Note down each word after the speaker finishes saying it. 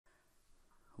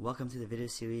Welcome to the video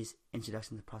series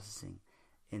Introduction to Processing.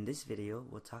 In this video,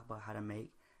 we'll talk about how to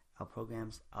make our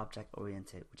programs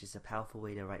object-oriented, which is a powerful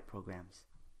way to write programs.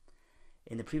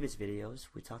 In the previous videos,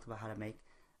 we talked about how to make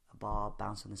a ball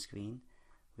bounce on the screen.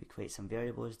 We create some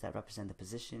variables that represent the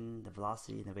position, the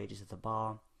velocity, and the radius of the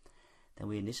ball. Then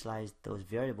we initialize those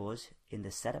variables in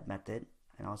the setup method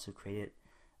and also created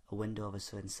a window of a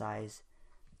certain size.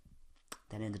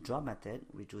 Then in the draw method,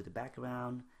 we drew the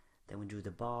background, then we drew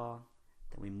the ball,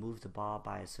 then we move the ball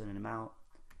by a certain amount,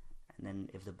 and then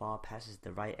if the ball passes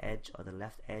the right edge or the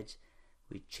left edge,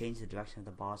 we change the direction of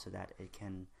the ball so that it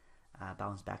can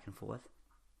bounce back and forth.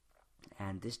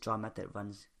 And this draw method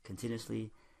runs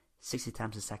continuously 60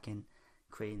 times a second,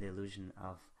 creating the illusion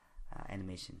of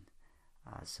animation.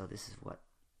 So this is what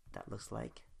that looks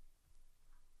like.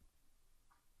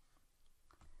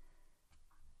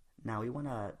 Now we want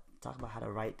to talk about how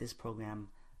to write this program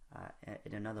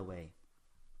in another way.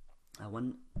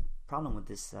 One problem with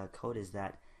this code is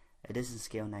that it doesn't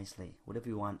scale nicely. What if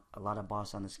we want a lot of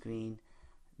bars on the screen,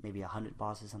 maybe 100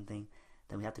 bars or something?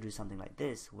 Then we have to do something like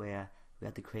this, where we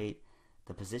have to create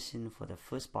the position for the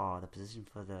first bar, the position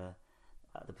for the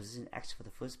position X for the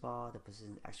first bar, the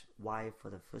position X, Y for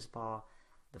the first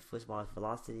bar's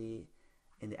velocity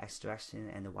in the X direction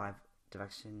and the Y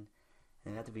direction,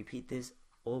 and we have to repeat this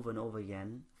over and over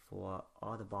again for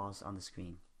all the bars on the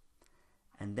screen.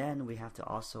 And then we have to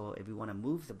also, if we want to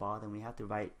move the ball, then we have to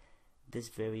write this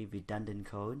very redundant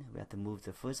code. We have to move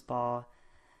the first ball,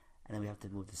 and then we have to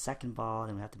move the second ball,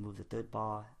 then we have to move the third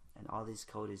ball, and all this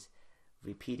code is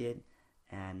repeated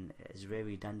and is very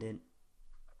redundant.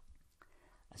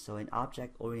 So in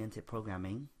object-oriented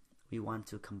programming, we want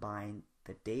to combine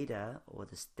the data or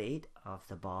the state of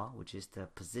the ball, which is the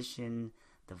position,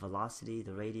 the velocity,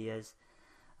 the radius,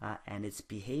 and its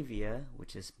behavior,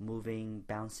 which is moving,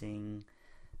 bouncing,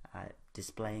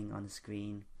 displaying on the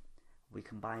screen. We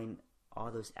combine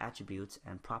all those attributes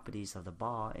and properties of the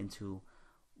ball into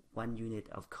one unit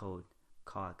of code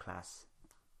called a class.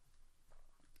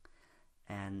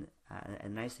 And a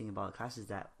nice thing about a class is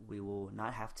that we will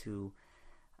not have to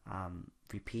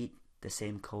repeat the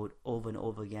same code over and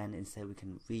over again. Instead, we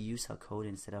can reuse our code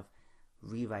instead of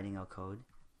rewriting our code.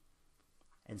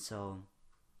 And so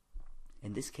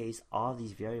in this case, all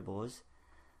these variables,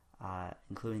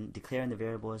 including declaring the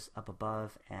variables up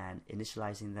above and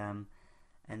initializing them,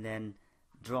 and then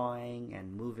drawing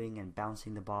and moving and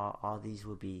bouncing the ball, all these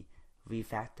will be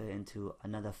refactored into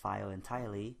another file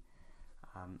entirely,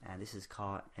 and this is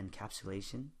called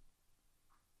encapsulation.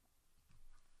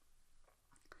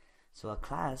 So a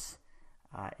class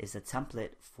is a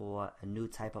template for a new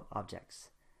type of objects.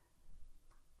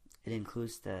 It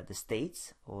includes the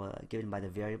states, or given by the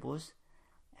variables,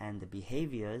 and the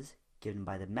behaviors given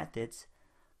by the methods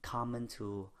common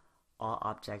to all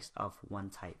objects of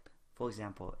one type. For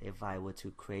example, if I were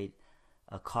to create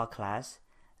a car class,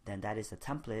 then that is a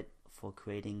template for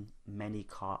creating many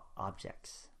car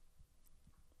objects.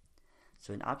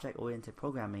 So in object-oriented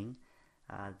programming,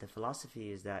 the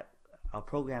philosophy is that our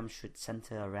program should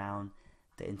center around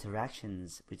the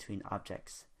interactions between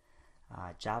objects.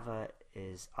 Java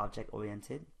is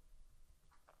object-oriented,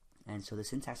 and so the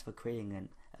syntax for creating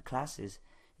a class is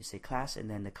you say class and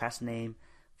then the class name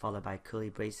followed by curly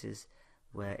braces,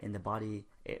 where in the body,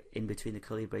 in between the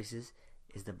curly braces,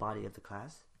 is the body of the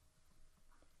class.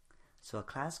 So a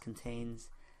class contains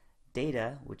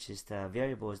data, which is the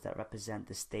variables that represent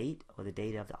the state or the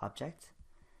data of the object.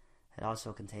 It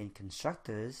also contains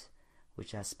constructors,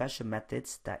 which are special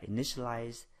methods that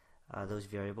initialize those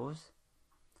variables.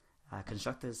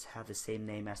 Constructors have the same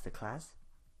name as the class.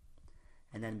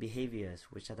 And then behaviors,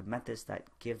 which are the methods that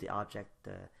give the object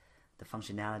the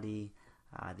functionality.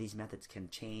 These methods can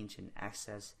change and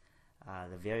access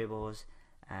the variables,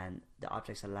 and the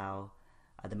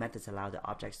methods allow the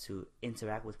objects to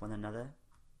interact with one another.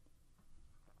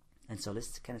 And so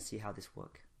let's kind of see how this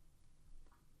works.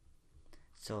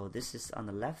 So this is on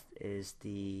the left is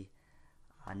the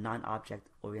non-object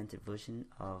oriented version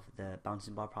of the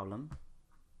bouncing ball problem,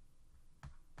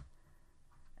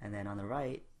 and then on the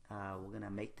right we're gonna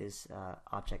make this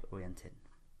object-oriented.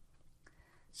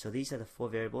 So these are the four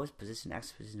variables: position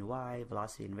X, position Y,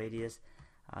 velocity, and radius.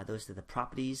 Those are the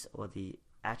properties or the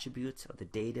attributes or the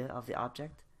data of the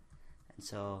object. And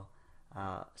so,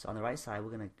 so on the right side,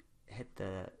 we're gonna hit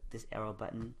this arrow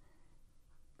button,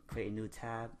 create a new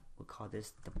tab. We'll call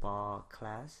this the ball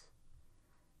class,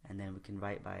 and then we can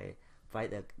write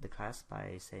the class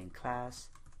by saying class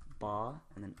ball,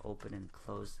 and then open and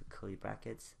close the curly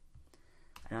brackets.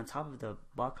 And on top of the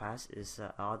ball class is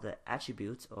all the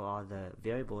attributes or all the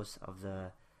variables of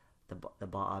the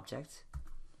ball object.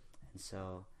 And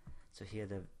so So here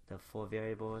the 4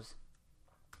 variables.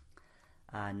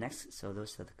 Next, so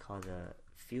those are called the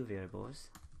few variables.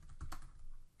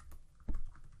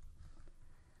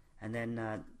 And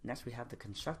then next we have the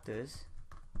constructors,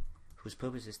 whose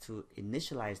purpose is to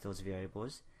initialize those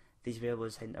variables. These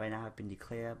variables right now have been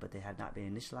declared, but they have not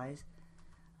been initialized.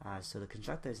 So the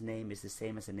constructor's name is the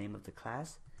same as the name of the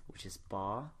class, which is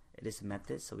bar. It is a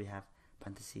method, so we have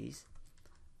parentheses,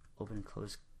 open and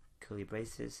close curly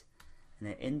braces, and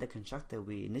then in the constructor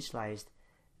we initialized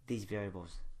these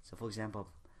variables. So for example,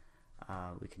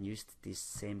 we can use this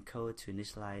same code to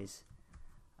initialize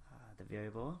the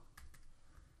variable.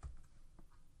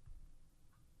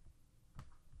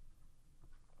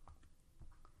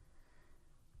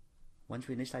 Once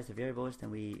we initialize the variables,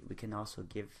 then we can also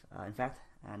give, in fact,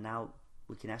 now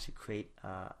we can actually create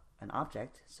an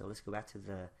object. So let's go back to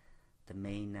the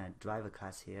main driver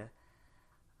class here.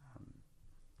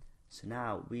 So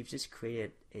now we've just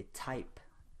created a type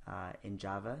in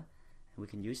Java, and we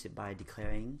can use it by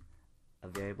declaring a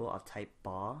variable of type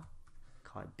bar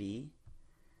called b.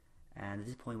 And at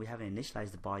this point we haven't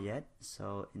initialized the bar yet,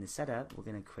 so in the setup we're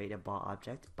going to create a bar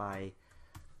object by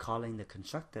calling the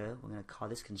constructor. We're going to call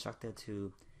this constructor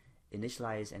to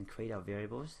initialize and create our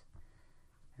variables.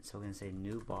 And so we're going to say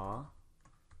new bar,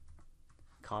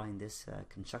 calling this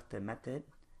constructor method,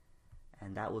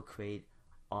 and that will create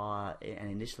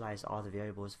and initialize all the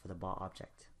variables for the bar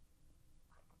object.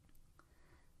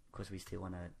 Of course, we still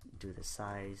want to do the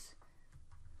size.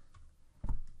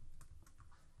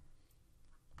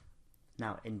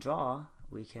 Now in draw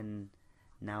we can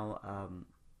now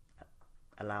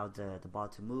allow the bar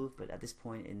to move, but at this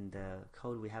point in the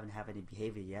code we haven't have any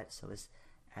behavior yet, so let's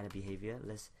add a behavior.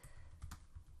 Let's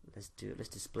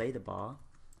display the bar.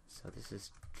 So this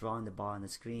is drawing the bar on the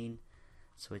screen.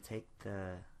 So we take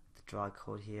the draw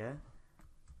code here,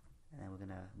 and we're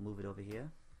gonna move it over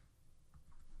here.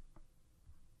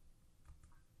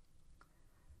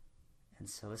 And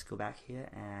so let's go back here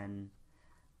and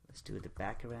let's do the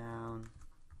background.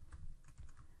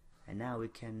 And now we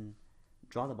can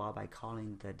draw the bar by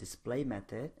calling the display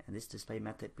method, and this display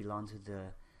method belongs to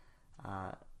the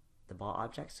bar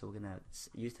object. So we're gonna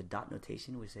use the dot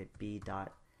notation. We say b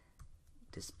dot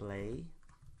display,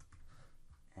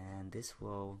 and this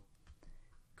will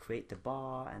create the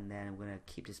bar, and then we're gonna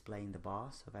keep displaying the bar.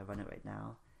 So if I run it right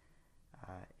now,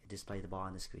 it displays the bar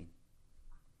on the screen.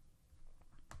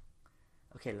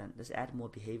 Okay, let's add more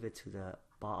behavior to the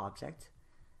bar object.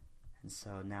 And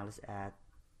so now let's add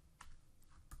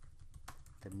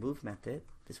the move method.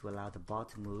 This will allow the bar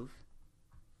to move.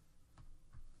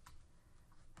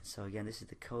 So again, this is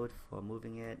the code for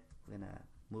moving it. We're gonna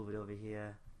move it over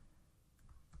here.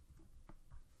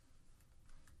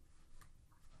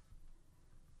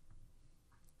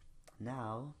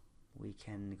 Now we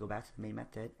can go back to the main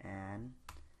method and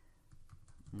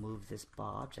move this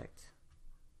bar object.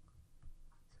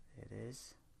 So there it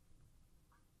is.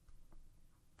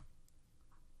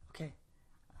 Okay.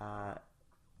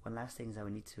 One last thing is that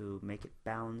we need to make it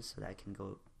bounce so that I can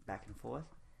go back and forth.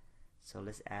 So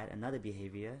let's add another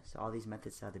behavior. So all these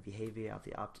methods are the behavior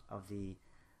of the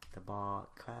bar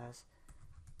class.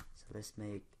 So let's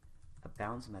make a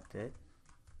bounce method.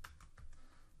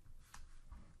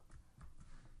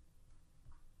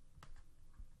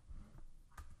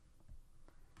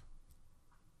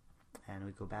 And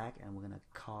we go back and we're gonna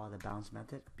call the bounce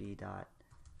method b dot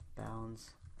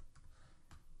bounce,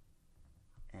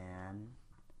 and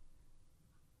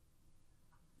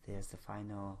there's the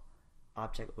final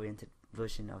object-oriented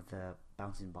version of the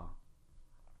bouncing bar.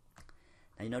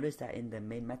 Now you notice that in the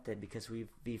main method, because we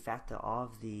refactor all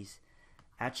of these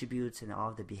attributes and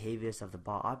all of the behaviors of the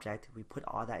bar object, we put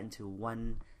all that into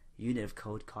one unit of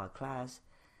code called class.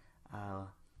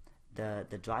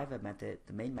 The driver method,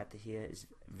 the main method here, is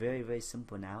very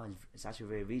simple now. It's actually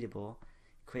very readable.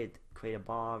 Create a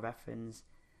bar reference,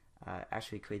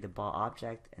 actually create the bar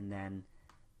object, and then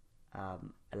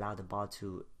allow the bar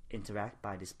to interact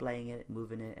by displaying it,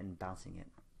 moving it, and bouncing it.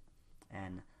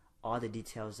 And all the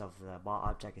details of the bar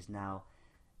object is now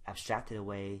abstracted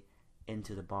away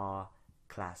into the bar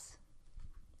class.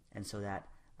 And so that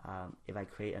if I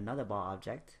create another bar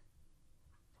object,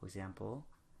 for example,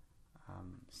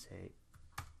 say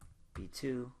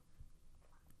b2,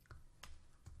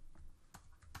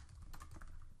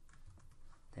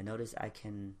 then notice I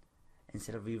can,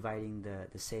 instead of rewriting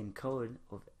the same code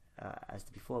of as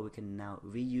before, we can now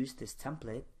reuse this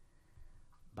template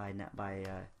by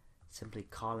simply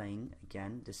calling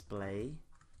again display,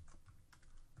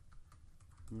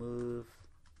 move,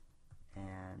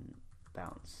 and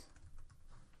bounce.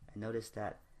 And notice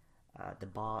that the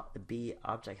B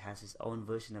object has its own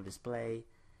version of display.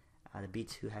 The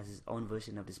B2 has its own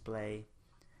version of display,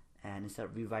 and instead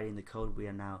of rewriting the code, we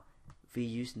are now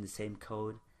reusing the same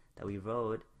code that we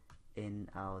wrote in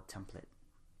our template.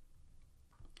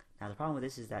 Now the problem with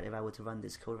this is that if I were to run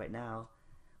this code right now,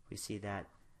 we see that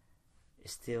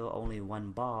it's still only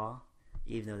one bar,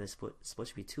 even though there's supposed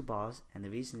to be 2 bars, and the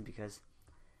reason is because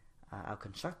our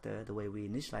constructor, the way we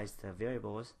initialize the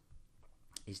variables,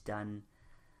 is done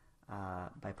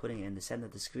by putting it in the center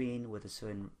of the screen with a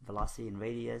certain velocity and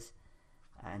radius,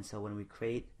 and so when we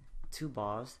create 2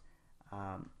 bars,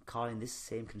 calling this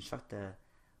same constructor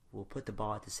will put the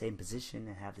bar at the same position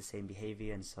and have the same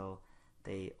behavior, and so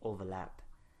they overlap.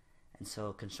 And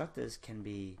so constructors can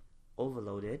be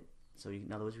overloaded. So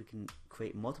in other words, we can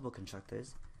create multiple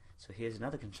constructors. So here's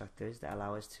another constructors that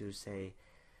allow us to say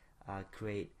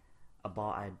create a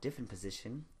bar at a different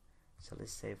position. So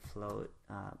let's say float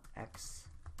x,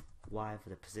 y for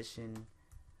the position,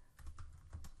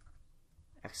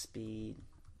 x speed,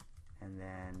 and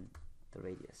then the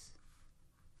radius.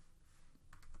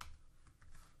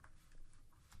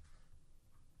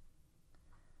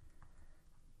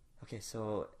 Okay,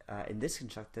 so in this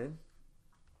constructor,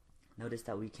 notice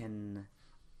that we can,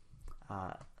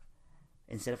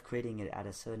 instead of creating it at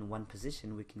a certain one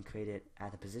position, we can create it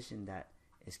at a position that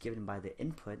is given by the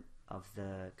input of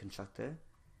the constructor.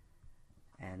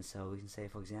 And so we can say,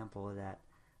 for example, that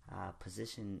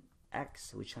position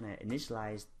x, we're trying to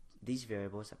initialize these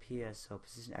variables up here. So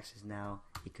position x is now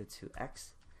equal to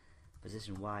x,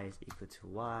 position y is equal to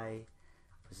y,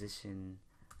 position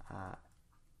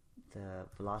the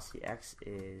velocity x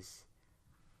is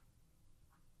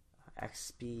x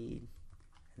speed,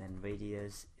 and then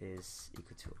radius is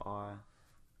equal to r.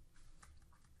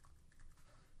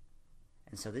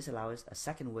 And so this allows us a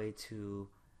second way to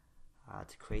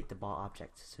create the bar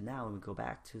object. So now when we go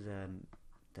back to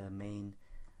the main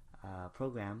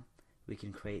program, we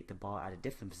can create the bar at a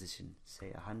different position,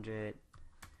 say 100,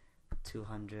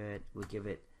 200. We'll give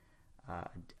it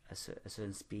a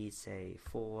certain speed, say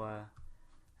 4,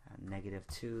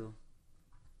 -2,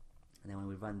 and then when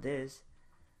we run this,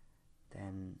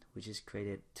 then we just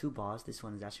created 2 bars. This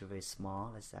one is actually very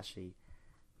small. Let's actually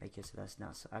make it so that's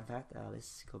not so. In fact,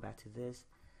 let's go back to this.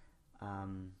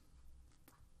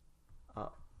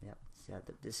 Oh, yeah. So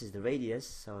this is the radius.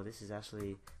 So this is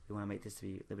actually, we want to make this to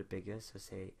be a little bit bigger. So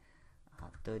say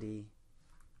 30.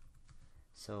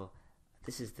 So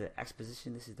this is the x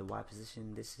position. This is the y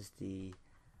position. This is the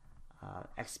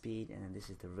x speed, and then this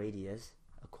is the radius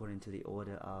according to the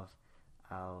order of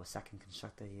our second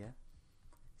constructor here.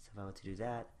 So if I were to do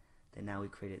that, then now we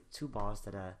created 2 bars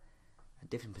that are a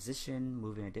different position,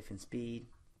 moving at a different speed,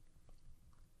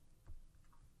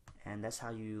 and that's how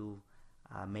you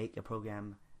make a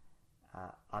program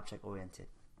object oriented.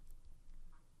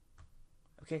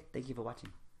 Okay, thank you for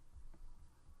watching.